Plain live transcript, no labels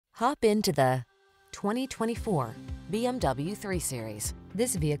Hop into the 2024 BMW 3 Series.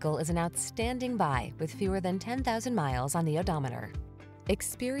 This vehicle is an outstanding buy with fewer than 10,000 miles on the odometer.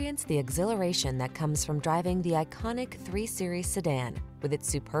 Experience the exhilaration that comes from driving the iconic 3 Series sedan. With its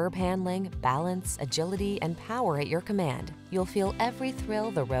superb handling, balance, agility, and power at your command, you'll feel every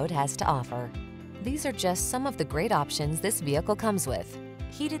thrill the road has to offer. These are just some of the great options this vehicle comes with: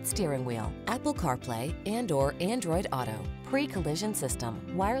 heated steering wheel, Apple CarPlay and/or Android Auto, pre-collision system,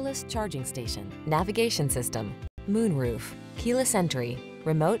 wireless charging station, navigation system, moonroof, keyless entry,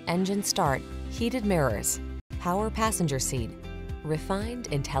 remote engine start, heated mirrors, power passenger seat. Refined,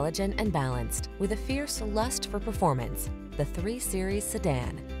 intelligent, and balanced, with a fierce lust for performance, the 3 Series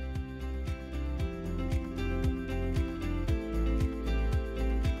sedan